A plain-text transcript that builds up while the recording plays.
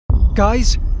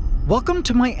Guys, welcome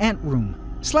to my ant room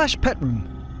 / pet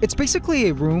room. It's basically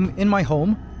a room in my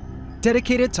home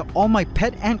dedicated to all my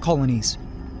pet ant colonies,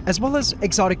 as well as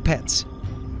exotic pets.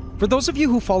 For those of you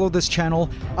who follow this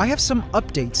channel, I have some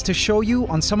updates to show you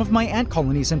on some of my ant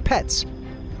colonies and pets.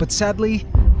 But sadly,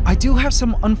 I do have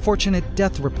some unfortunate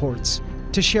death reports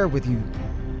to share with you.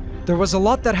 There was a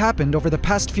lot that happened over the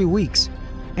past few weeks,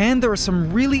 and there are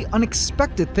some really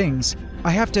unexpected things I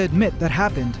have to admit that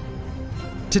happened.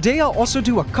 Today I'll also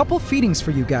do a couple feedings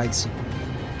for you guys,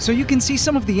 so you can see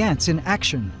some of the ants in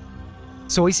action.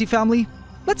 So AC family,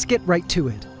 let's get right to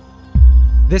it.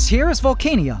 This here is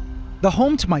Volcania, the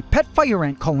home to my pet fire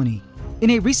ant colony. In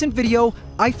a recent video,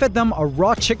 I fed them a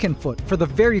raw chicken foot for the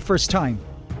very first time.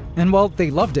 And well, they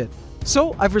loved it.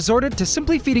 So I've resorted to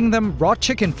simply feeding them raw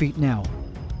chicken feet now.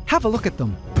 Have a look at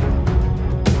them.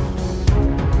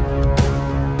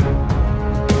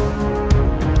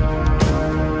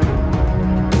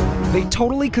 They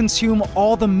totally consume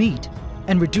all the meat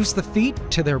and reduce the feet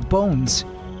to their bones.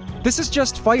 This is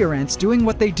just fire ants doing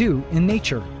what they do in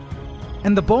nature.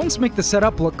 And the bones make the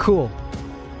setup look cool.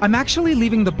 I'm actually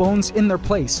leaving the bones in their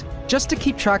place just to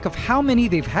keep track of how many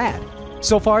they've had.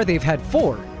 So far they've had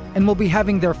 4 and will be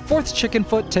having their 4th chicken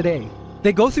foot today.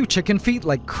 They go through chicken feet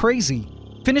like crazy,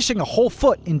 finishing a whole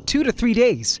foot in 2 to 3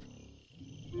 days.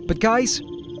 But guys,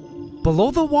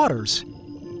 below the waters,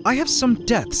 I have some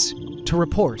deaths to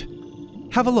report.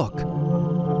 Have a look.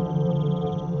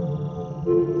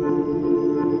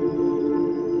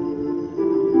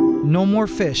 No more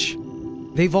fish.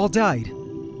 They've all died.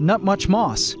 Not much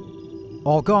moss.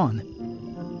 All gone.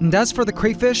 And as for the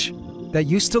crayfish that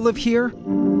used to live here,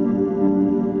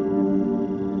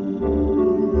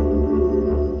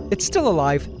 it's still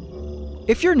alive.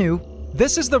 If you're new,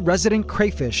 this is the resident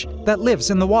crayfish that lives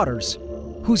in the waters,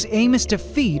 whose aim is to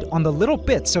feed on the little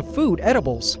bits of food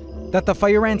edibles that the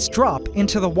fire ants drop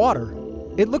into the water.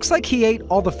 It looks like he ate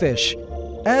all the fish,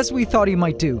 as we thought he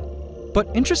might do. But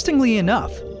interestingly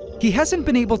enough, he hasn't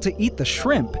been able to eat the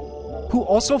shrimp, who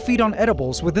also feed on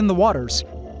edibles within the waters,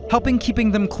 helping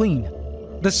keeping them clean.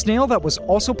 The snail that was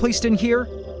also placed in here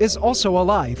is also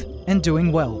alive and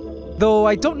doing well, though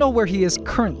I don't know where he is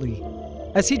currently,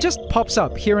 as he just pops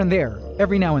up here and there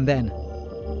every now and then.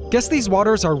 Guess these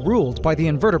waters are ruled by the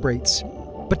invertebrates,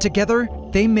 but together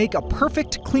they make a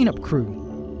perfect cleanup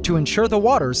crew to ensure the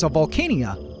waters of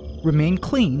Volcania remain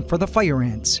clean for the fire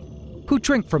ants, who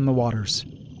drink from the waters.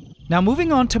 Now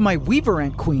moving on to my weaver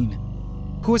ant queen,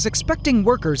 who is expecting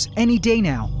workers any day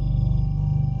now.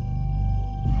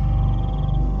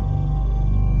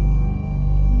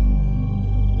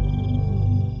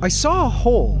 I saw a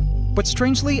hole, but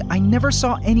strangely I never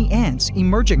saw any ants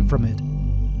emerging from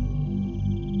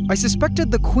it. I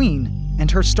suspected the queen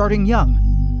and her starting young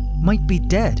might be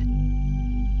dead.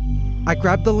 I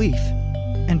grabbed the leaf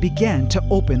and began to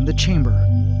open the chamber.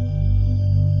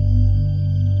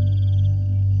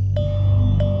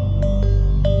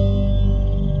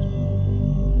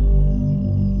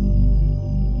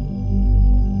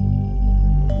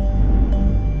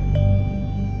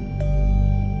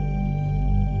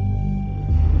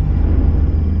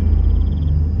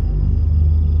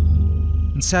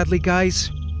 And sadly, guys,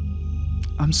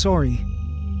 I'm sorry.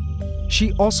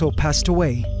 She also passed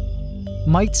away,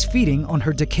 mites feeding on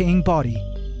her decaying body.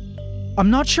 I'm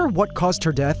not sure what caused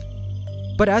her death,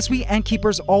 but as we ant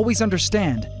keepers always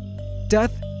understand,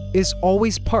 death is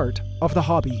always part of the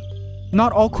hobby.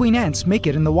 Not all queen ants make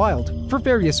it in the wild for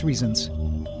various reasons.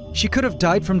 She could have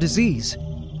died from disease,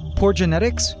 poor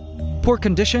genetics, poor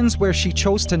conditions where she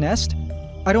chose to nest.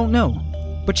 I don't know,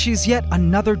 but she's yet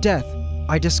another death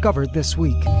I discovered this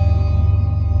week.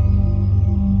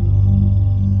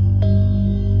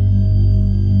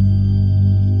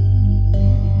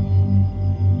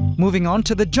 Moving on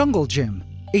to the jungle gym,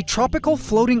 a tropical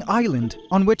floating island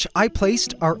on which I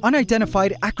placed our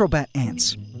unidentified acrobat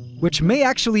ants, which may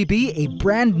actually be a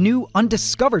brand new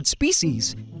undiscovered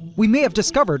species we may have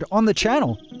discovered on the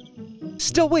channel.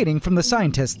 Still waiting from the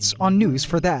scientists on news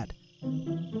for that.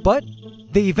 But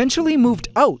they eventually moved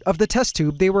out of the test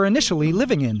tube they were initially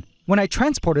living in when I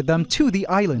transported them to the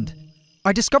island.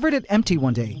 I discovered it empty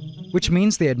one day, which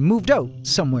means they had moved out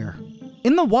somewhere.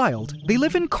 In the wild, they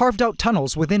live in carved-out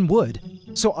tunnels within wood,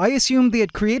 so I assumed they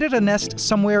had created a nest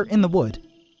somewhere in the wood.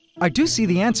 I do see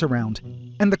the ants around,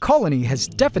 and the colony has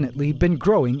definitely been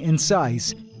growing in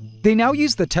size. They now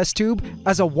use the test tube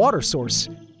as a water source,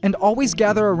 and always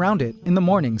gather around it in the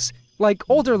mornings, like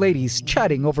older ladies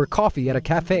chatting over coffee at a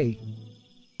cafe.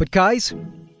 But guys,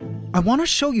 I want to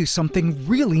show you something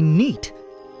really neat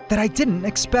that I didn't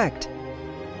expect.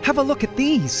 Have a look at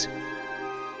these.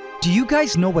 Do you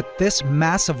guys know what this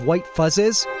mass of white fuzz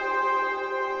is?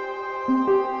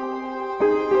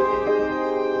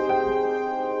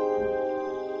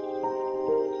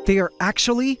 They are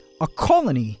actually a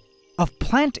colony of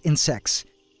plant insects.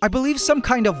 I believe some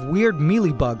kind of weird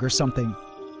mealybug or something.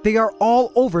 They are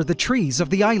all over the trees of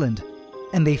the island,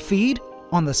 and they feed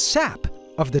on the sap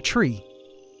of the tree.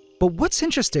 But what's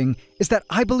interesting is that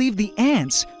I believe the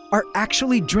ants are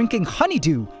actually drinking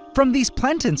honeydew from these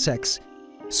plant insects,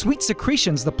 sweet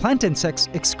secretions the plant insects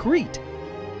excrete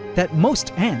that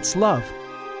most ants love.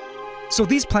 So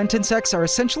these plant insects are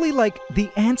essentially like the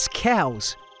ants'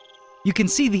 cows. You can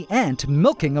see the ant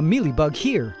milking a mealybug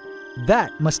here.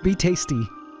 That must be tasty.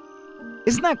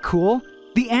 Isn't that cool?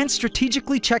 The ants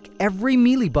strategically check every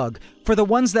mealybug for the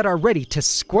ones that are ready to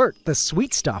squirt the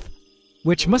sweet stuff,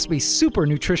 which must be super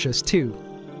nutritious too.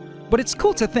 But it's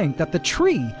cool to think that the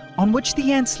tree on which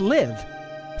the ants live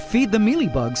feed the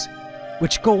mealybugs,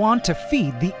 which go on to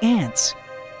feed the ants.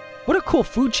 What a cool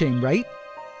food chain, right?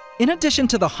 In addition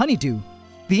to the honeydew,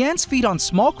 the ants feed on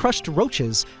small crushed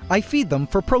roaches I feed them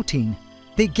for protein.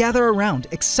 They gather around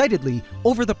excitedly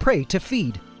over the prey to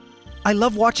feed. I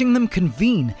love watching them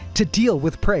convene to deal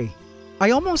with prey.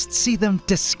 I almost see them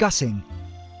discussing.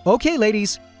 Okay,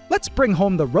 ladies, let's bring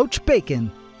home the roach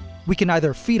bacon. We can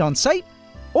either feed on sight,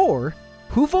 or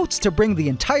who votes to bring the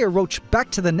entire roach back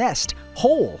to the nest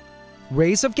whole?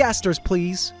 Raise of gasters,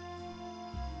 please.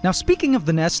 Now, speaking of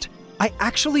the nest, I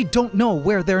actually don't know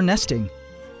where they're nesting.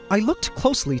 I looked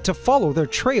closely to follow their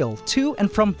trail to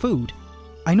and from food.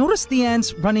 I noticed the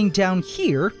ants running down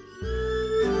here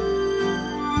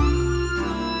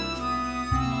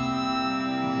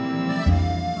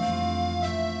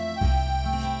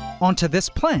onto this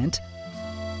plant,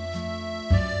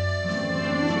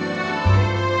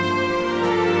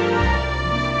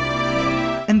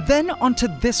 and then onto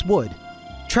this wood,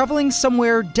 traveling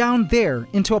somewhere down there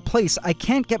into a place I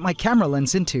can't get my camera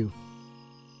lens into.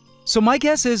 So my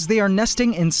guess is they are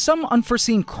nesting in some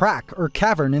unforeseen crack or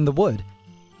cavern in the wood.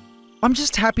 I'm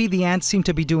just happy the ants seem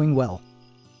to be doing well,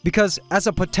 because as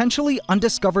a potentially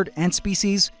undiscovered ant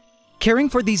species, caring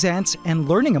for these ants and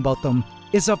learning about them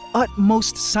is of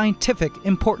utmost scientific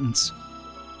importance.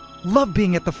 Love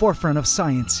being at the forefront of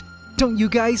science, don't you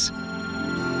guys?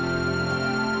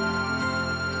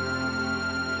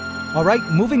 Alright,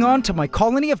 moving on to my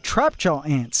colony of trapjaw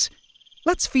ants.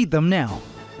 Let's feed them now,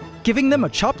 giving them a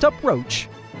chopped up roach.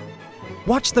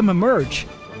 Watch them emerge.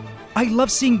 I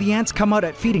love seeing the ants come out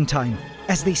at feeding time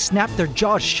as they snap their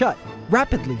jaws shut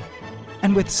rapidly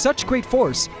and with such great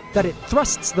force that it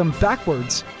thrusts them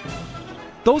backwards.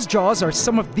 Those jaws are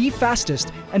some of the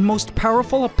fastest and most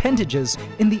powerful appendages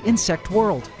in the insect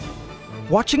world.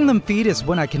 Watching them feed is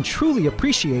when I can truly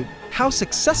appreciate how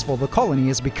successful the colony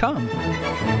has become.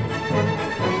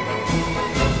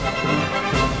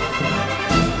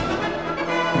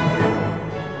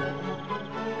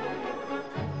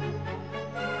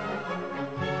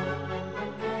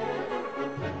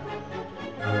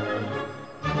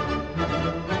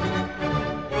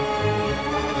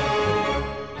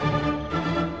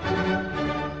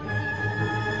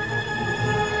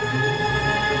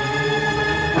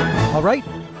 Alright,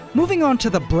 moving on to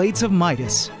the Blades of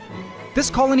Midas. This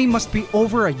colony must be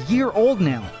over a year old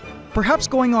now, perhaps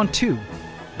going on 2,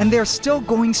 and they're still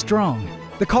going strong.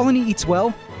 The colony eats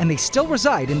well, and they still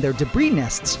reside in their debris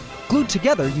nests, glued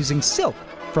together using silk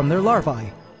from their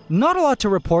larvae. Not a lot to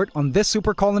report on this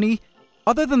super colony,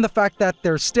 other than the fact that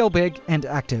they're still big and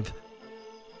active.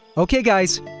 Okay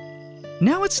guys,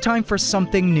 now it's time for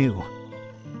something new.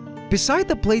 Beside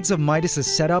the Blades of Midas'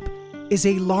 setup is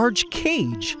a large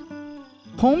cage,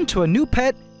 home to a new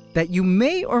pet that you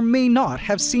may or may not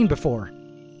have seen before.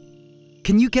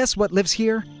 Can you guess what lives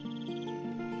here?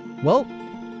 Well,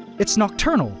 it's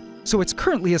nocturnal, so it's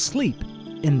currently asleep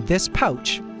in this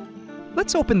pouch.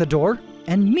 Let's open the door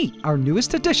and meet our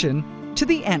newest addition to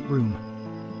the ant room.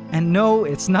 And no,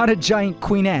 it's not a giant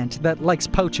queen ant that likes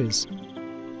pouches.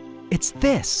 It's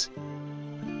this.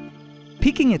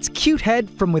 Peeking its cute head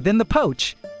from within the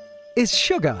pouch is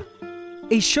Sugar,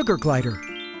 a sugar glider.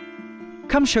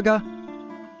 Come, Sugar.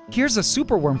 Here's a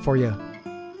superworm for you.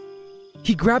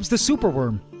 He grabs the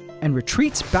superworm and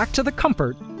retreats back to the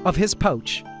comfort of his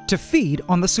pouch to feed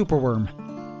on the superworm.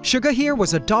 Sugar here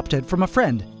was adopted from a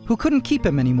friend who couldn't keep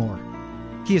him anymore.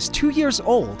 He is 2 years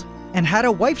old and had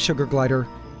a wife sugar glider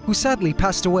who sadly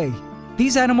passed away.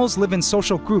 These animals live in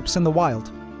social groups in the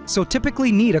wild, so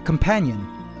typically need a companion.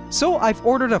 So I've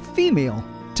ordered a female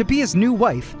to be his new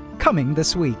wife coming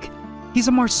this week. He's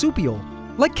a marsupial,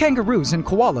 like kangaroos and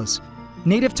koalas,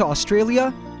 native to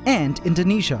Australia and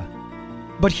Indonesia.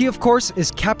 But he of course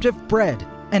is captive bred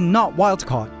and not wild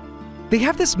caught. They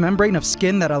have this membrane of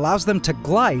skin that allows them to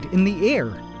glide in the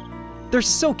air. They're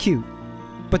so cute.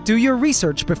 But do your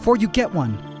research before you get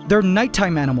one. They're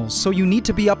nighttime animals, so you need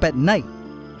to be up at night.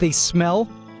 They smell,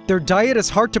 their diet is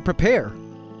hard to prepare,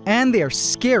 and they are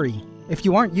scary if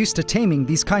you aren't used to taming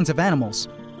these kinds of animals,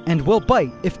 and will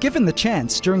bite if given the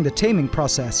chance during the taming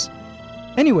process.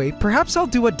 Anyway, perhaps I'll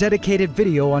do a dedicated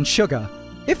video on Sugar,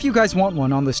 if you guys want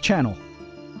one on this channel.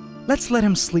 Let's let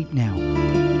him sleep now.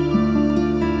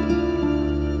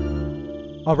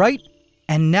 Alright,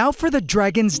 and now for the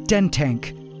dragon's den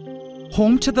tank,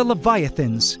 home to the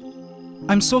Leviathans.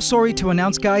 I'm so sorry to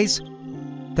announce, guys,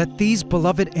 that these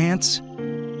beloved ants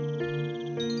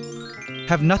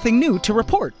have nothing new to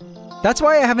report. That's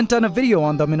why I haven't done a video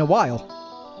on them in a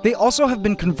while. They also have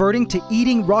been converting to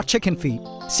eating raw chicken feet,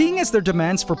 seeing as their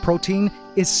demands for protein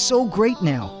is so great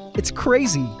now. It's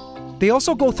crazy. They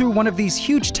also go through one of these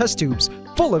huge test tubes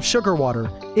full of sugar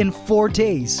water in 4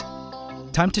 days.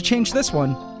 Time to change this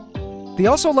one. They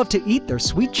also love to eat their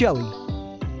sweet jelly.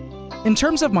 In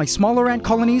terms of my smaller ant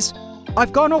colonies,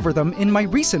 I've gone over them in my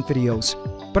recent videos,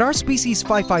 but our species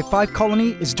 555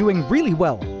 colony is doing really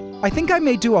well. I think I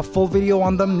may do a full video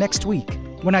on them next week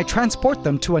when I transport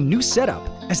them to a new setup,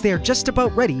 as they are just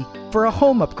about ready for a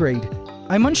home upgrade.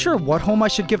 I'm unsure what home I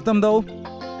should give them though.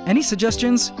 Any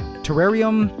suggestions?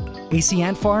 Terrarium? AC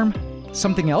ant farm?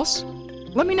 Something else?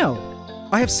 Let me know.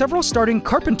 I have several starting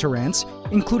carpenter ants,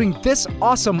 including this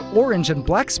awesome orange and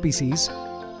black species.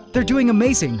 They're doing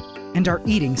amazing and are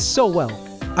eating so well.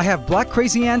 I have black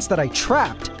crazy ants that I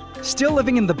trapped, still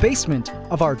living in the basement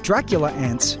of our Dracula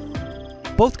ants.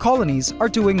 Both colonies are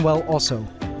doing well also.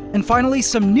 And finally,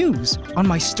 some news on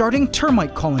my starting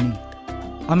termite colony.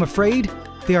 I'm afraid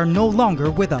they are no longer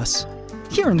with us.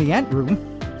 Here in the ant room,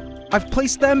 I've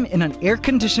placed them in an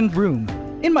air-conditioned room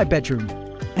in my bedroom,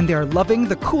 and they are loving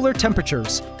the cooler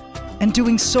temperatures and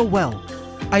doing so well.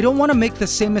 I don't want to make the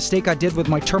same mistake I did with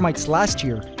my termites last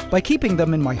year by keeping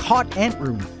them in my hot ant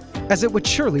room, as it would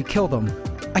surely kill them.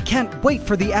 I can't wait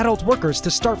for the adult workers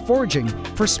to start foraging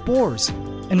for spores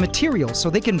and materials so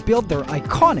they can build their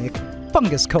iconic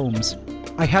fungus combs.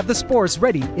 I have the spores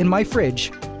ready in my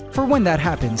fridge for when that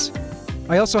happens.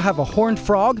 I also have a horned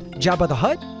frog, Jabba the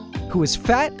Hutt, who is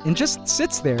fat and just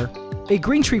sits there, a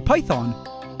green tree python,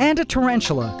 and a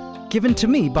tarantula given to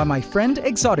me by my friend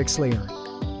Exotic Slayer.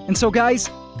 And so guys,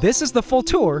 this is the full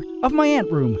tour of my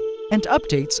ant room and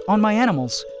updates on my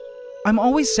animals. I'm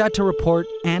always sad to report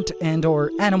ant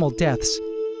and/or animal deaths,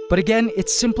 but again,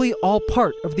 it's simply all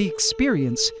part of the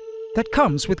experience that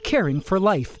comes with caring for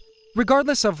life,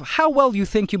 regardless of how well you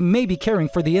think you may be caring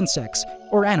for the insects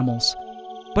or animals.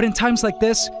 But in times like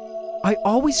this, I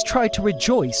always try to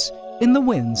rejoice in the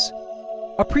wins,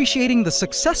 appreciating the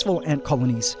successful ant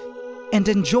colonies, and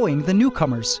enjoying the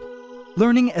newcomers,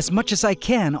 learning as much as I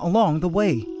can along the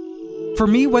way. For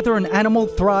me, whether an animal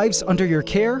thrives under your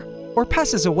care or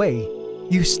passes away,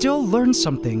 you still learn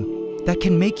something that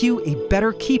can make you a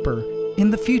better keeper in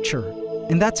the future.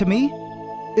 And that to me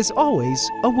is always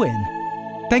a win.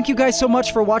 Thank you guys so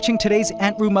much for watching today's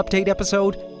Ant Room Update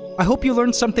episode. I hope you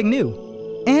learned something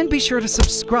new. And be sure to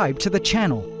subscribe to the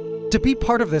channel to be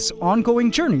part of this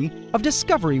ongoing journey of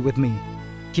discovery with me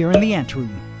here in the Ant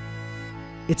Room.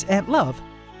 It's Ant Love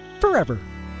forever.